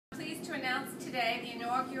to announce today the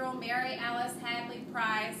inaugural Mary Alice Hadley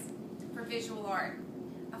Prize for Visual Art,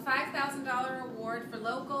 a $5,000 award for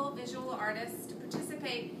local visual artists to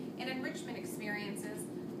participate in enrichment experiences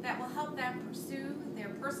that will help them pursue their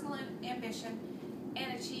personal ambition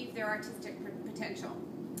and achieve their artistic potential.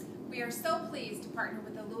 We are so pleased to partner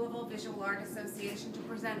with the Louisville Visual Art Association to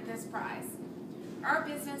present this prize. Our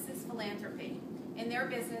business is philanthropy, and their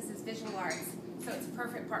business is visual arts, so it's a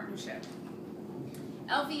perfect partnership.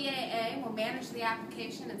 LVAA will manage the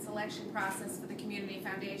application and selection process for the Community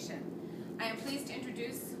Foundation. I am pleased to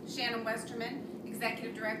introduce Shannon Westerman,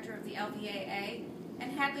 Executive Director of the LVAA,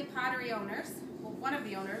 and Hadley Pottery owners. Well, one of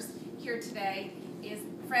the owners here today is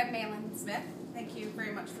Fred Malin-Smith. Thank you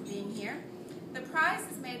very much for being here. The prize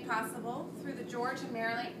is made possible through the George and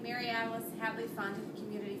Mary Alice Hadley Fund of the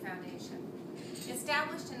Community Foundation.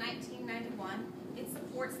 Established in 1991, it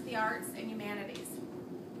supports the arts and humanities.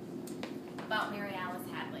 About Mary Alice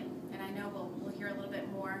Hadley, and I know we'll hear a little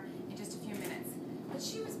bit more in just a few minutes. But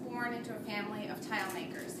she was born into a family of tile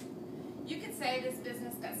makers. You could say this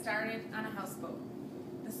business got started on a houseboat.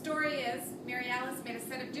 The story is Mary Alice made a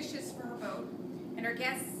set of dishes for her boat, and her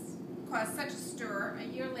guests caused such a stir.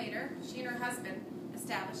 A year later, she and her husband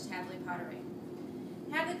established Hadley Pottery.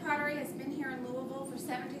 Hadley Pottery has been here in Louisville for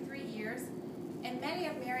 73 years, and many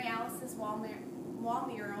of Mary Alice's wall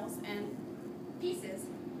murals and pieces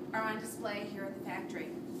are on display here at the factory.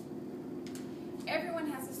 Everyone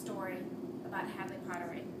has a story about Hadley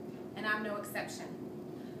Pottery, and I'm no exception.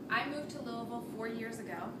 I moved to Louisville 4 years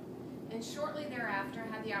ago, and shortly thereafter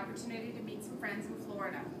had the opportunity to meet some friends in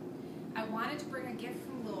Florida. I wanted to bring a gift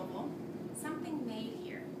from Louisville, something made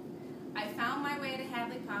here. I found my way to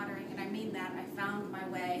Hadley Pottery, and I mean that, I found my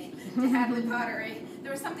way to Hadley Pottery.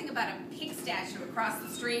 There was something about a pig statue across the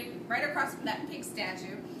street, right across from that pig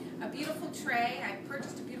statue. A beautiful tray. I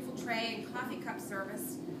purchased a beautiful tray and coffee cup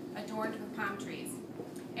service adorned with palm trees.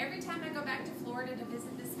 Every time I go back to Florida to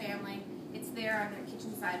visit this family, it's there on their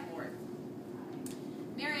kitchen sideboard.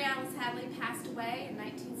 Mary Alice Hadley passed away in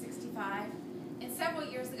 1965, and several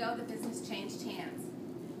years ago the business changed hands.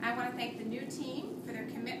 I want to thank the new team for their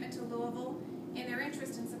commitment to Louisville and their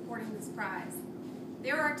interest in supporting this prize.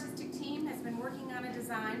 Their artistic team has been working on a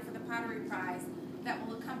design for the Pottery Prize that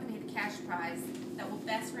will accompany the cash prize that will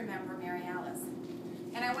best remember Mary Alice.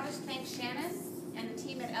 And I want to thank Shannon and the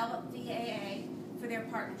team at LVAA for their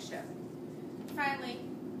partnership. Finally,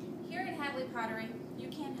 here at Hadley Pottery, you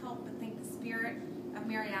can't help but think the spirit of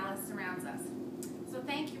Mary Alice surrounds us. So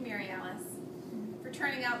thank you, Mary Alice, for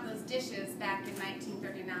turning out those dishes back in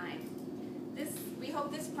 1939. We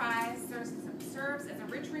hope this prize serves as a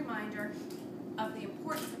rich reminder of the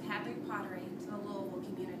importance of Hadley Pottery to the Louisville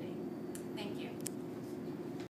community.